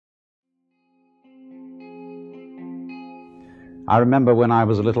I remember when I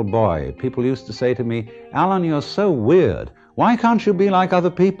was a little boy, people used to say to me, "Alan, you're so weird. Why can't you be like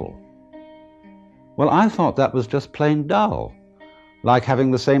other people?" Well, I thought that was just plain dull, like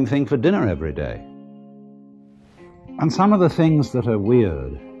having the same thing for dinner every day. And some of the things that are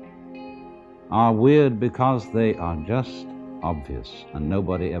weird because they are just obvious and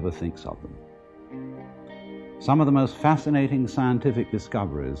nobody ever thinks of them. Some of the most fascinating scientific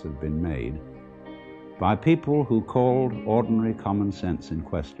discoveries have been made by people who called ordinary common sense in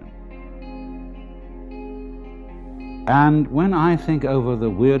question. And when I think over the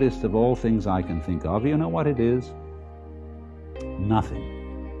weirdest of all things I can think of, you know what it is? Nothing.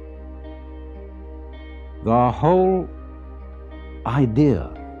 The whole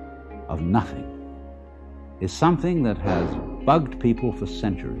idea of nothing is something that has bugged people for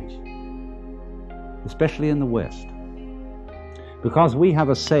centuries, especially in the West. Because we have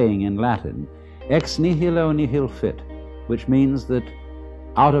a saying in Latin, ex nihilo nihil fit, which means that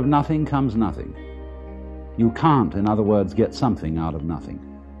out of nothing comes nothing. You can't, in other words, get something out of nothing.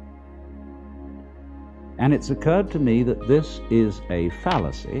 And it's occurred to me that this is a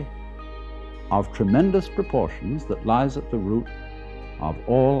fallacy of tremendous proportions that lies at the root of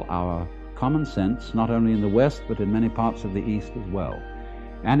all our common sense, not only in the West, but in many parts of the East as well.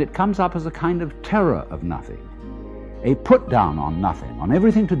 And it comes up as a kind of terror of nothing, a put down on nothing, on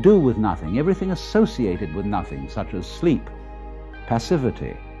everything to do with nothing, everything associated with nothing, such as sleep,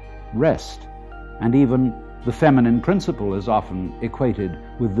 passivity, rest, and even the feminine principle is often equated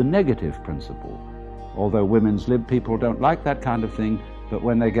with the negative principle. Although women's lib people don't like that kind of thing, but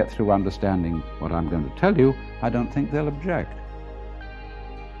when they get through understanding what I'm going to tell you, I don't think they'll object.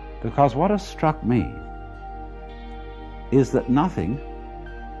 Because what has struck me is that nothing,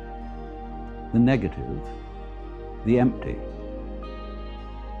 the negative, the empty,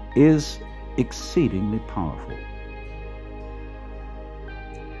 is exceedingly powerful.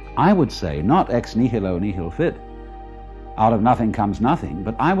 I would say not ex nihilo nihil fit, out of nothing comes nothing,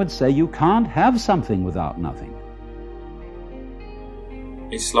 but I would say you can't have something without nothing.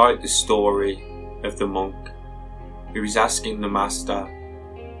 It's like the story of the monk who is asking the master,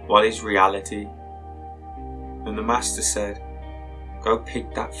 "What is reality?" And the master said, "Go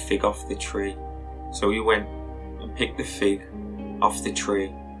pick that fig off the tree." So he went and picked the fig off the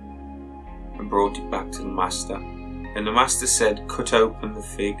tree and brought it back to the master. And the master said, "Cut open the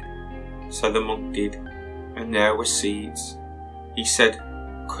fig." So the monk did, and there were seeds. He said,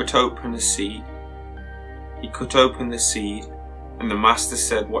 "Cut open the seed." He cut open the seed, and the master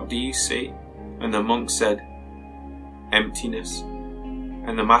said, "What do you see?" And the monk said, "Emptiness."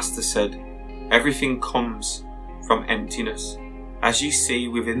 And the master said, "Everything comes from emptiness. As you see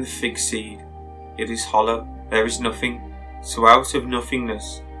within the fig seed, it is hollow, there is nothing. So out of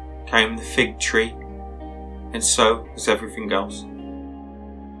nothingness came the fig tree, and so is everything else."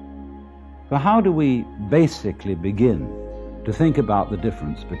 So how do we basically begin to think about the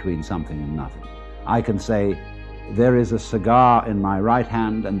difference between something and nothing? I can say, there is a cigar in my right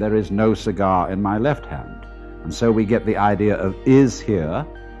hand and there is no cigar in my left hand. And so we get the idea of is here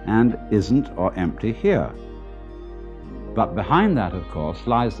and isn't or empty here. But behind that, of course,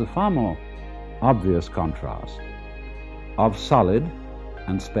 lies the far more obvious contrast of solid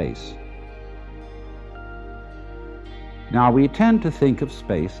and space. Now, we tend to think of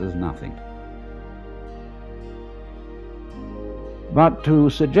space as nothing. But to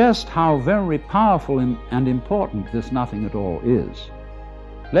suggest how very powerful and important this nothing at all is,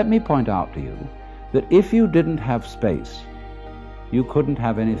 let me point out to you that if you didn't have space, you couldn't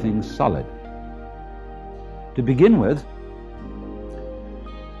have anything solid. To begin with,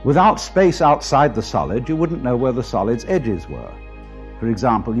 without space outside the solid, you wouldn't know where the solid's edges were. For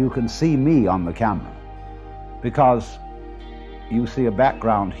example, you can see me on the camera because you see a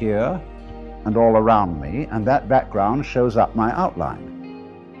background here and all around me, and that background shows up my outline.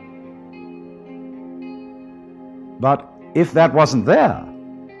 But if that wasn't there,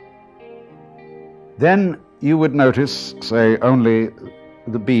 then you would notice, say, only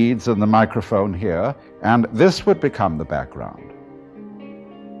the beads and the microphone here, and this would become the background.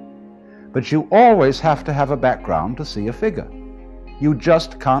 But you always have to have a background to see a figure. You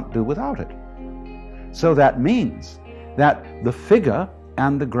just can't do without it. So that means that the figure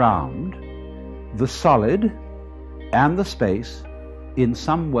and the ground, the solid and the space, in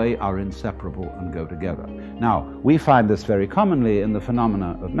some way are inseparable and go together. Now, we find this very commonly in the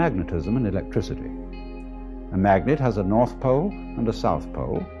phenomena of magnetism and electricity. A magnet has a north pole and a south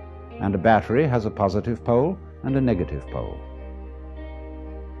pole, and a battery has a positive pole and a negative pole.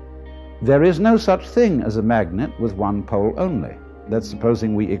 There is no such thing as a magnet with one pole only. That's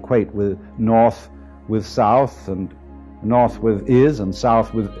supposing we equate with north with south and north with is and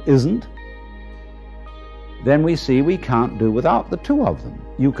south with isn't, then we see we can't do without the two of them.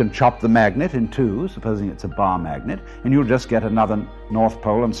 You can chop the magnet in two, supposing it's a bar magnet, and you'll just get another north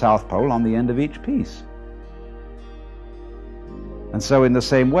pole and south pole on the end of each piece. And so in the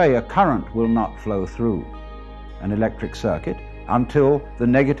same way, a current will not flow through an electric circuit until the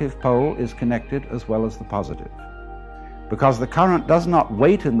negative pole is connected as well as the positive. Because the current does not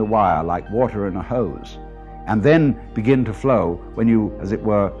wait in the wire like water in a hose and then begin to flow when you, as it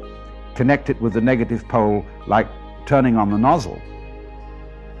were, connect it with the negative pole like turning on the nozzle.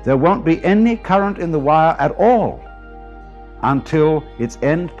 There won't be any current in the wire at all until its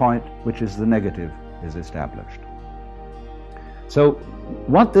end point, which is the negative, is established. So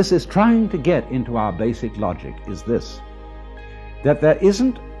what this is trying to get into our basic logic is this, that there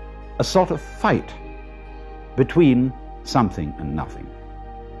isn't a sort of fight between something and nothing.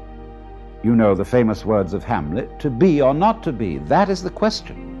 You know the famous words of Hamlet, to be or not to be, that is the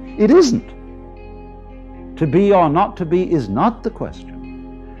question. It isn't. To be or not to be is not the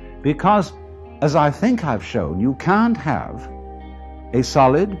question. Because, as I think I've shown, you can't have a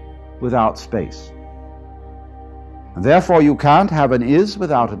solid without space. And therefore you can't have an is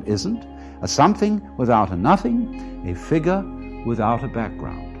without an isn't, a something without a nothing, a figure without a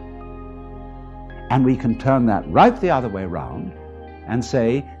background. And we can turn that right the other way round and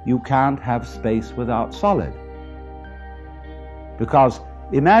say you can't have space without solid. Because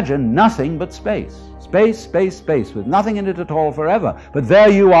imagine nothing but space. Space, space, space, with nothing in it at all forever. But there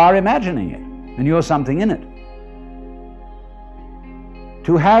you are imagining it, and you're something in it.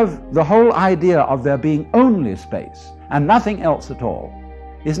 To have the whole idea of there being only space and nothing else at all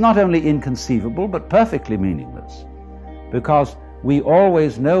is not only inconceivable but perfectly meaningless, because we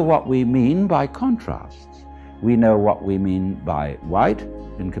always know what we mean by contrasts. We know what we mean by white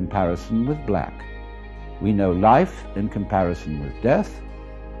in comparison with black. We know life in comparison with death.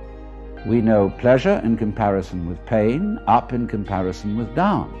 We know pleasure in comparison with pain, up in comparison with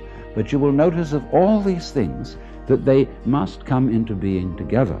down. But you will notice of all these things that they must come into being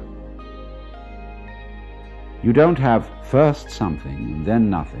together. You don't have first something and then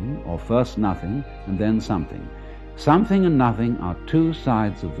nothing, or first nothing and then something. Something and nothing are two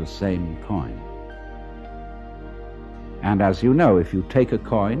sides of the same coin. And as you know, if you take a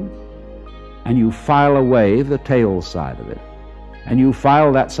coin and you file away the tail side of it, and you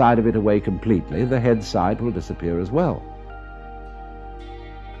file that side of it away completely, the head side will disappear as well.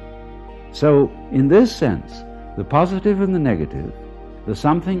 So, in this sense, the positive and the negative, the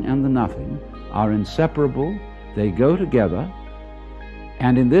something and the nothing, are inseparable, they go together,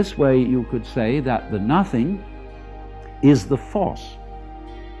 and in this way you could say that the nothing is the force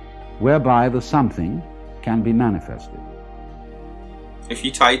whereby the something can be manifested. If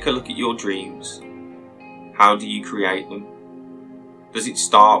you take a look at your dreams, how do you create them? Does it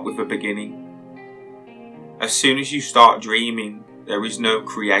start with a beginning? As soon as you start dreaming, there is no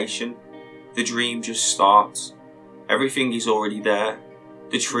creation. The dream just starts. Everything is already there.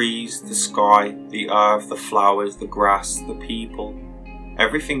 The trees, the sky, the earth, the flowers, the grass, the people.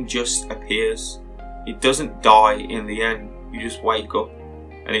 Everything just appears. It doesn't die in the end. You just wake up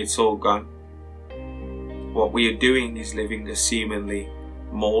and it's all gone. What we are doing is living a seemingly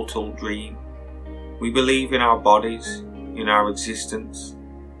mortal dream. We believe in our bodies, in our existence,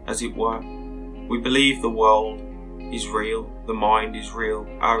 as it were. We believe the world is real, the mind is real,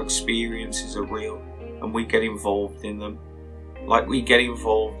 our experiences are real, and we get involved in them. Like we get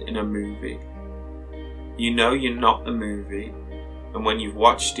involved in a movie. You know you're not the movie, and when you've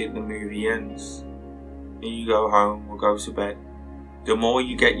watched it, the movie ends, and you go home or go to bed. The more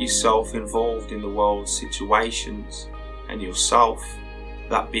you get yourself involved in the world's situations, and yourself,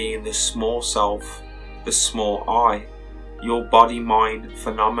 that being the small self, the small I, your body-mind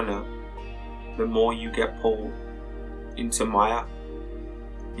phenomena, the more you get pulled into Maya,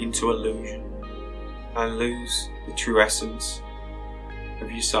 into illusion, and lose the true essence of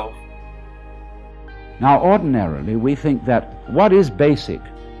yourself. Now, ordinarily, we think that what is basic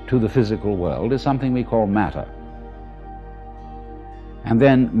to the physical world is something we call matter. And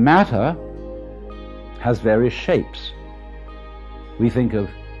then matter has various shapes. We think of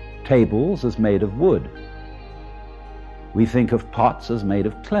tables as made of wood. We think of pots as made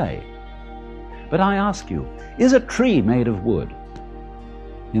of clay. But I ask you, is a tree made of wood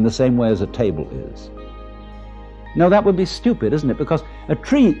in the same way as a table is? No, that would be stupid, isn't it? Because a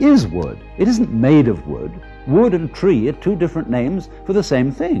tree is wood. It isn't made of wood. Wood and tree are two different names for the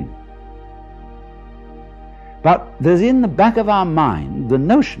same thing. But there's in the back of our mind the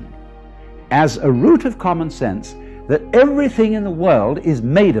notion, as a root of common sense, that everything in the world is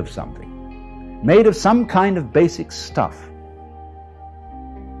made of something. made of some kind of basic stuff.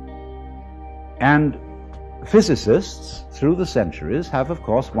 And physicists through the centuries have, of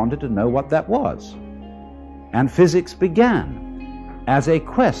course, wanted to know what that was. And physics began as a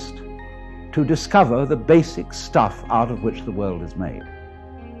quest to discover the basic stuff out of which the world is made.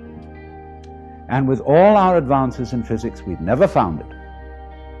 And with all our advances in physics, we've never found it.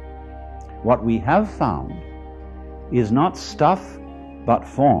 What we have found is not stuff, but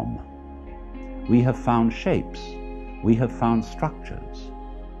form. We have found shapes. We have found structures.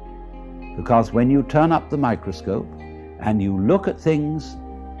 Because when you turn up the microscope and you look at things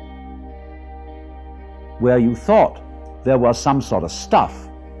where you thought there was some sort of stuff,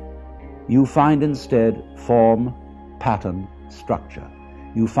 you find instead form, pattern, structure.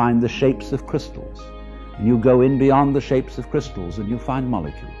 You find the shapes of crystals, and you go in beyond the shapes of crystals and you find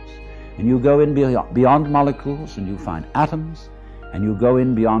molecules. And you go in beyond molecules and you find atoms, and you go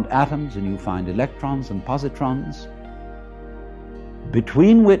in beyond atoms and you find electrons and positrons,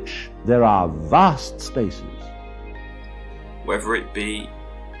 between which there are vast spaces. Whether it be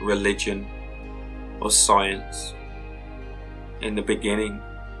religion or science, in the beginning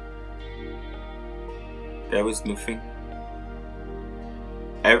there was nothing.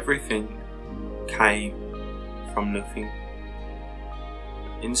 Everything came from nothing.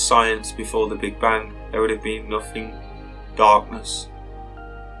 In science, before the Big Bang, there would have been nothing, darkness.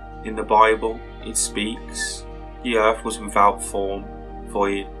 In the Bible, it speaks, the earth was without form,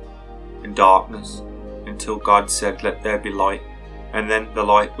 void, and darkness, until God said, "Let there be light," and then the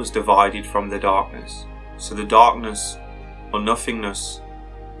light was divided from the darkness. So the darkness, or nothingness,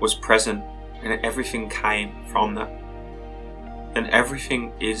 was present, and everything came from that. Then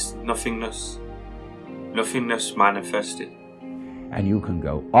everything is nothingness. Nothingness manifested. And you can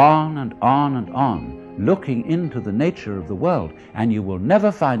go on and on and on, looking into the nature of the world, and you will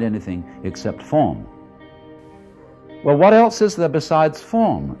never find anything except form. Well, what else is there besides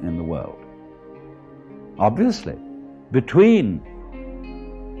form in the world? Obviously, between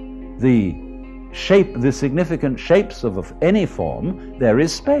the significant shapes of any form, there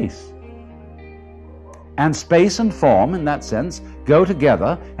is space. And space and form, in that sense, go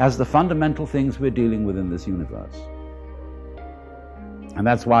together as the fundamental things we're dealing with in this universe. And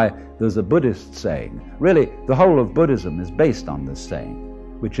that's why there's a Buddhist saying, really the whole of Buddhism is based on this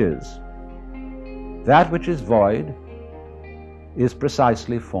saying, which is, that which is void is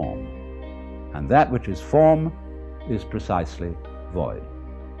precisely form, and that which is form is precisely void.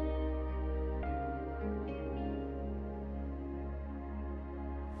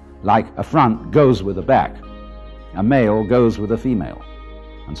 Like a front goes with a back, a male goes with a female,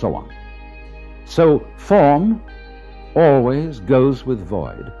 and so on. So form always goes with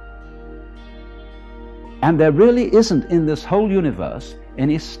void. And there really isn't in this whole universe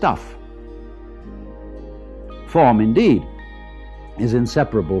any stuff. Form, indeed, is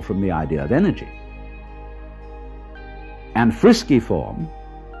inseparable from the idea of energy. And frisky form,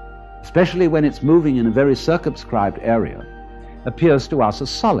 especially when it's moving in a very circumscribed area, appears to us as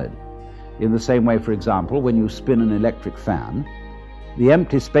solid. In the same way, for example, when you spin an electric fan, the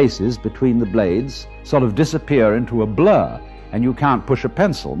empty spaces between the blades sort of disappear into a blur, and you can't push a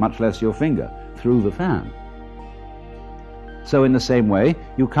pencil, much less your finger, through the fan. So in the same way,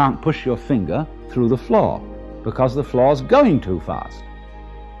 you can't push your finger through the floor, because the floor's going too fast.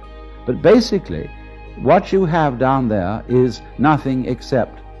 But basically, what you have down there is nothing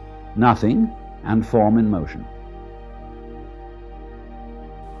except nothing and form in motion.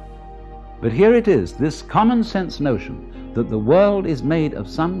 But here it is, this common sense notion that the world is made of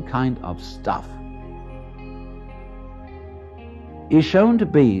some kind of stuff is shown to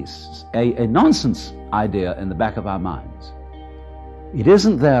be a nonsense idea in the back of our minds. It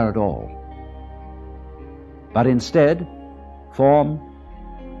isn't there at all, but instead form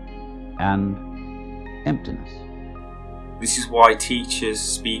and emptiness. This is why teachers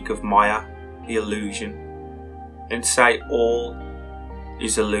speak of Maya, the illusion, and say all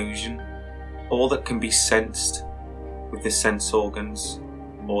is illusion. All that can be sensed with the sense organs,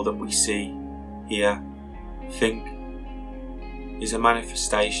 all that we see, hear, think, is a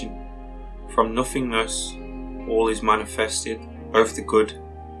manifestation. From nothingness, all is manifested, both the good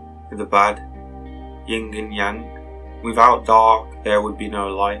and the bad, yin and yang. Without dark, there would be no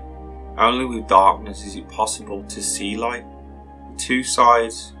light. Only with darkness is it possible to see light. Two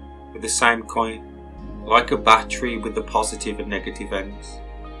sides of the same coin, like a battery with the positive and negative ends.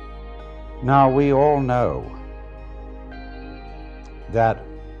 Now, we all know that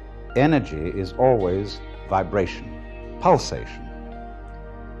energy is always vibration, pulsation.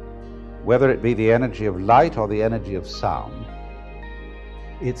 Whether it be the energy of light or the energy of sound,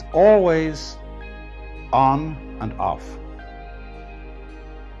 it's always on and off.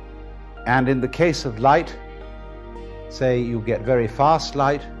 And in the case of light, say you get very fast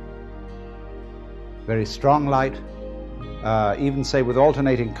light, very strong light, even say with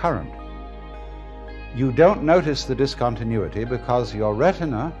alternating current, you don't notice the discontinuity because your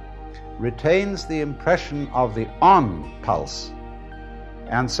retina retains the impression of the on pulse.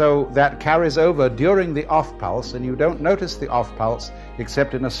 And so that carries over during the off pulse, and you don't notice the off pulse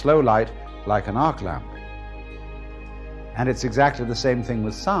except in a slow light like an arc lamp. And it's exactly the same thing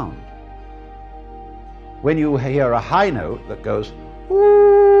with sound. When you hear a high note that goes,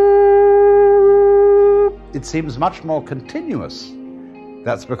 it seems much more continuous.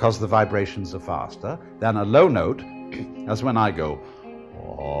 That's because the vibrations are faster than a low note, as when I go,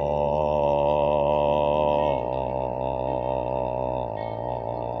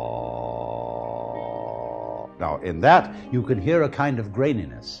 Now, in that, you can hear a kind of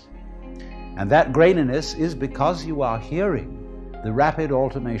graininess. And that graininess is because you are hearing the rapid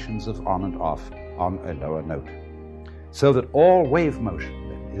alternations of on and off on a lower note. So that all wave motion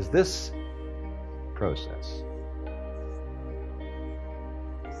then is this process.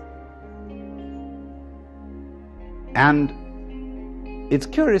 And it's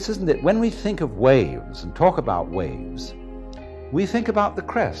curious, isn't it? When we think of waves and talk about waves, we think about the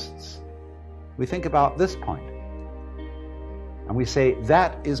crests. We think about this point. And we say,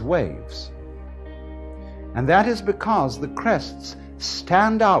 that is waves. And that is because the crests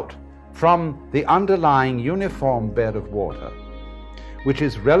stand out from the underlying uniform bed of water, which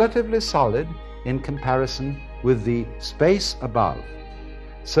is relatively solid in comparison with the space above,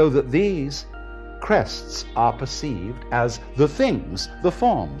 so that these crests are perceived as the things, the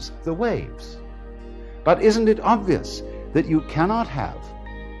forms, the waves. But isn't it obvious that you cannot have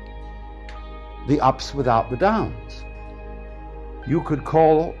the ups without the downs? You could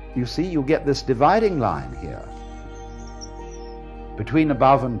call, you see, you get this dividing line here between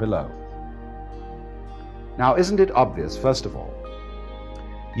above and below. Now, isn't it obvious, first of all,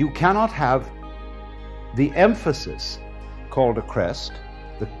 you cannot have the emphasis called a crest,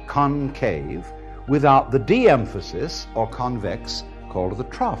 the concave, without the de-emphasis or convex called the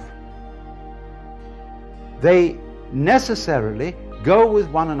trough. They necessarily go with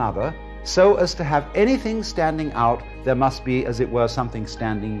one another. So as to have anything standing out, there must be, as it were, something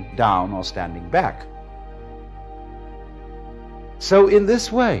standing down or standing back. So in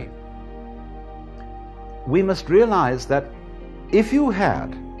this way, we must realize that if you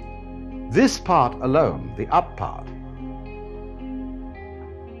had this part alone, the up part,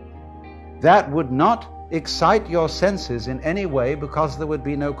 that would not excite your senses in any way because there would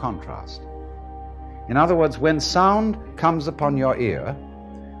be no contrast. In other words, when sound comes upon your ear,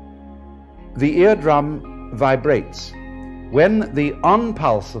 the eardrum vibrates. When the on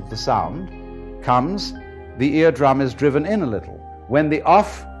pulse of the sound comes, the eardrum is driven in a little. When the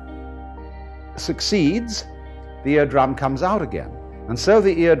off succeeds, the eardrum comes out again. And so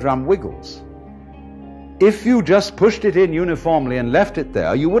the eardrum wiggles. If you just pushed it in uniformly and left it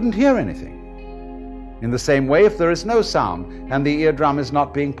there, you wouldn't hear anything. In the same way, if there is no sound and the eardrum is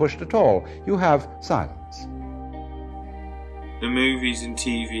not being pushed at all, you have silence. The movies and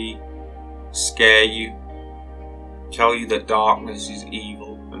TV scare you, tell you that darkness is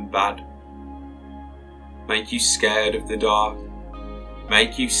evil and bad, make you scared of the dark,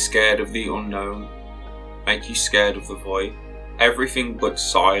 make you scared of the unknown, make you scared of the void. Everything but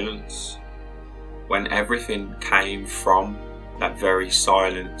silence, when everything came from that very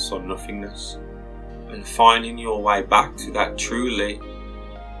silence or nothingness. And finding your way back to that truly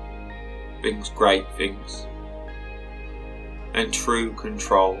brings great things and true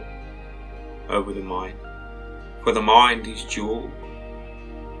control over the mind. For the mind is dual,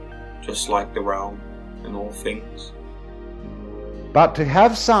 just like the realm and all things. But to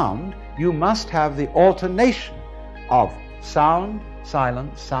have sound, you must have the alternation of sound,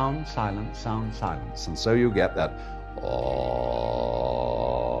 silence, sound, silence, sound, silence. And so you get that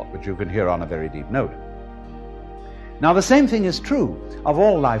which you can hear on a very deep note. Now the same thing is true of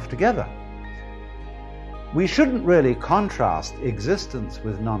all life together. We shouldn't really contrast existence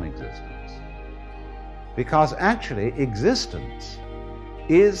with non-existence, because actually existence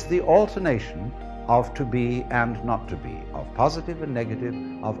is the alternation of to be and not to be, of positive and negative,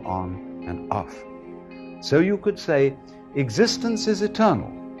 of on and off. So you could say existence is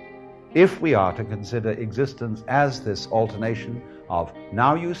eternal if we are to consider existence as this alternation of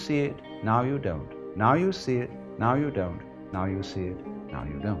now you see it, now you don't, now you see it, now you don't, now you see it, now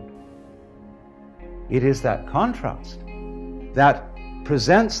you don't. It is that contrast that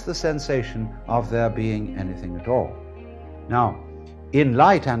presents the sensation of there being anything at all. Now, In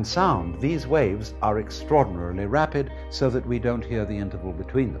light and sound, these waves are extraordinarily rapid so that we don't hear the interval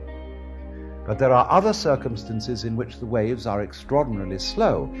between them. But there are other circumstances in which the waves are extraordinarily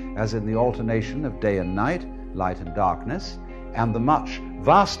slow, as in the alternation of day and night, light and darkness, and the much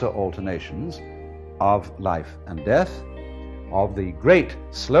vaster alternations of life and death, of the great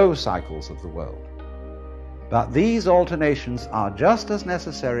slow cycles of the world. But these alternations are just as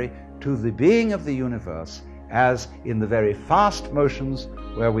necessary to the being of the universe as in the very fast motions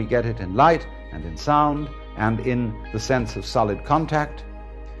where we get it in light and in sound and in the sense of solid contact,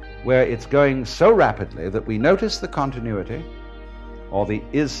 where it's going so rapidly that we notice the continuity, or the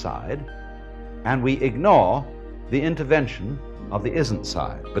is side, and we ignore the intervention of the isn't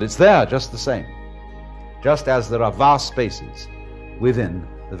side. But it's there just the same, just as there are vast spaces within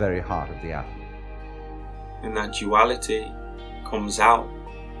the very heart of the atom. And that duality comes out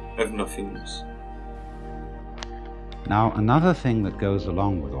of nothingness. Now, another thing that goes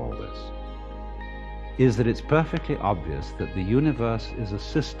along with all this is that it's perfectly obvious that the universe is a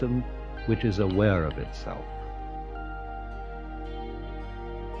system which is aware of itself.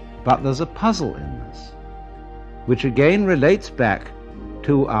 But there's a puzzle in this, which again relates back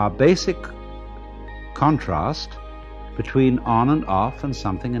to our basic contrast between on and off and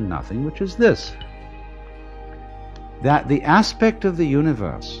something and nothing, which is this: that the aspect of the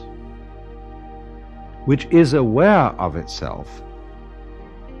universe which is aware of itself,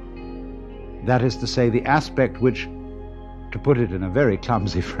 that is to say, the aspect which, to put it in a very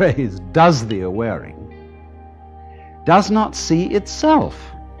clumsy phrase, does the awaring, does not see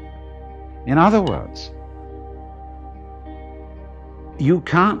itself. In other words, you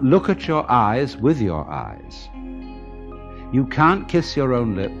can't look at your eyes with your eyes. You can't kiss your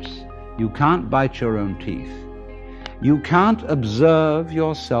own lips. You can't bite your own teeth. You can't observe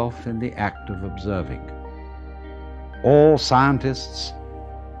yourself in the act of observing. All scientists,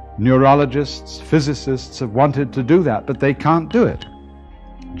 neurologists, physicists have wanted to do that, but they can't do it.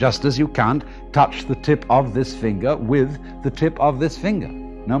 Just as you can't touch the tip of this finger with the tip of this finger,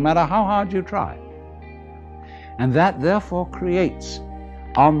 no matter how hard you try. And that therefore creates,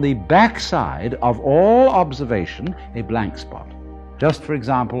 on the backside of all observation, a blank spot. Just for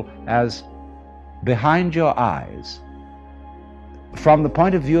example, as behind your eyes, from the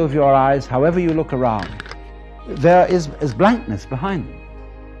point of view of your eyes, however you look around, there is blankness behind them.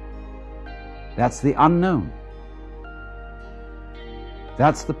 That's the unknown.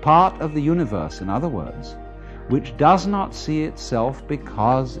 That's the part of the universe, in other words, which does not see itself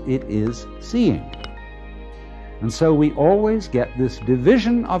because it is seeing. And so we always get this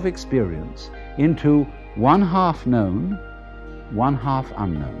division of experience into one half known, one half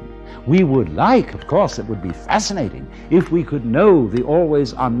unknown. We would like, of course, it would be fascinating if we could know the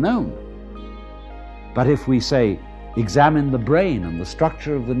always unknown. But if we say, examine the brain and the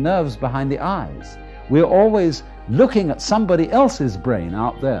structure of the nerves behind the eyes, we're always looking at somebody else's brain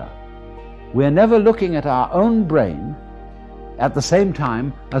out there. We're never looking at our own brain at the same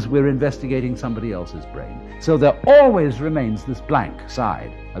time as we're investigating somebody else's brain. So there always remains this blank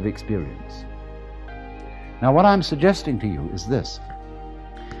side of experience. Now, what I'm suggesting to you is this: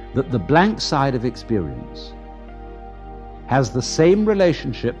 that the blank side of experience has the same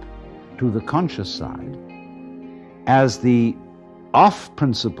relationship to the conscious side as the off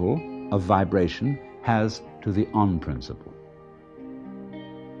principle of vibration has to the on principle.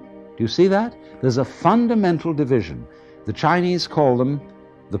 Do you see that? There's a fundamental division. The Chinese call them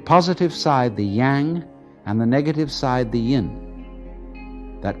the positive side, the yang, and the negative side, the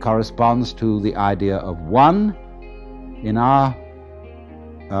yin. That corresponds to the idea of one in our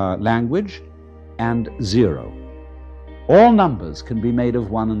language and zero. All numbers can be made of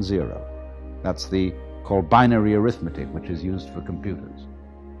 1 and 0. That's called binary arithmetic, which is used for computers.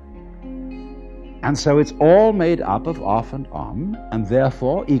 And so it's all made up of off and on, and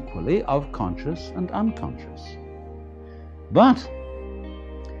therefore equally of conscious and unconscious. But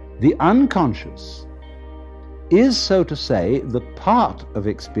the unconscious is, so to say, the part of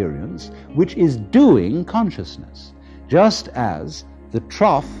experience which is doing consciousness, just as the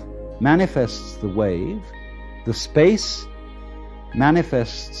trough manifests the wave, the space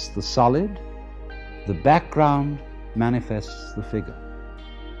manifests the solid, the background manifests the figure.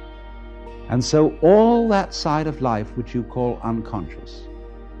 And so all that side of life which you call unconscious,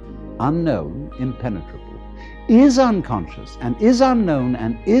 unknown, impenetrable, is unconscious and is unknown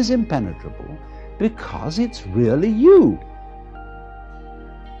and is impenetrable because it's really you.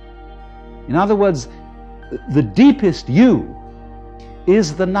 In other words, the deepest you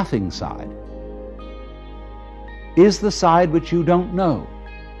is the nothing side, is the side which you don't know.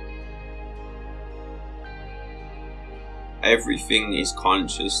 everything is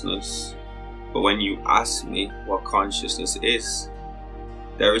consciousness, but when you ask me what consciousness is,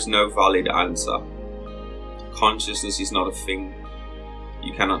 there is no valid answer. Consciousness is not a thing.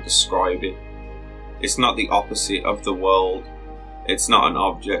 You cannot describe it. It's not the opposite of the world. It's not an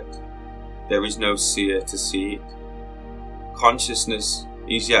object. There is no seer to see it. Consciousness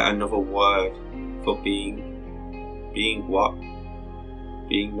is yet another word for being. Being what?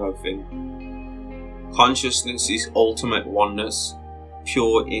 Being nothing. Consciousness is ultimate oneness,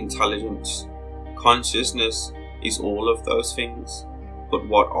 pure intelligence. Consciousness is all of those things. But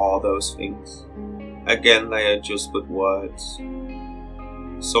what are those things? Again, they are just but words.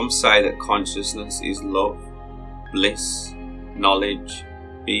 Some say that consciousness is love, bliss, knowledge,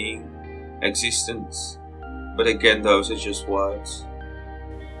 being, existence. But again, those are just words.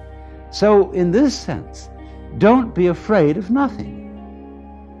 So, in this sense, don't be afraid of nothing.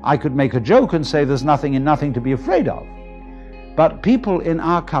 I could make a joke and say there's nothing in nothing to be afraid of. But people in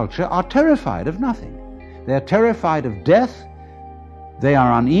our culture are terrified of nothing. They're terrified of death. They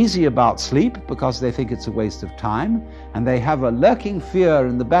are uneasy about sleep because they think it's a waste of time. And they have a lurking fear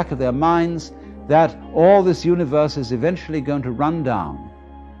in the back of their minds that all this universe is eventually going to run down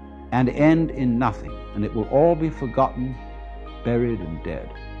and end in nothing. And it will all be forgotten, buried and dead.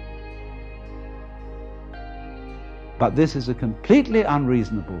 But this is a completely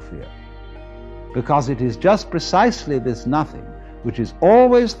unreasonable fear, because it is just precisely this nothing which is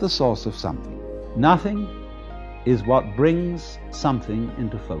always the source of something. Nothing is what brings something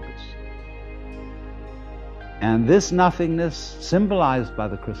into focus. And this nothingness, symbolized by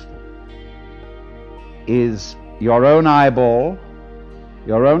the crystal, is your own eyeball,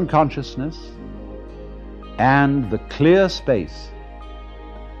 your own consciousness, and the clear space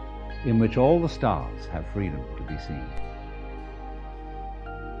in which all the stars have freedom to be seen.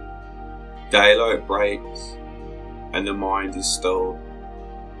 Daylight breaks, and the mind is still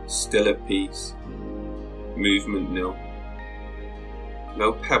at peace, movement nil.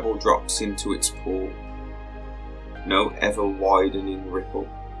 No pebble drops into its pool, no ever-widening ripple.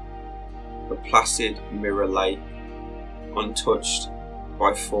 A placid mirror lake, untouched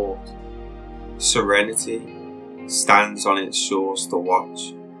by thought. Serenity stands on its shores to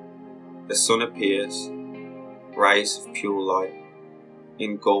watch. The sun appears, rays of pure light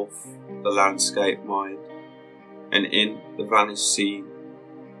engulf the landscape mind, and in the vanished scene,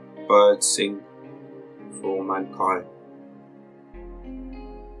 birds sing for all mankind.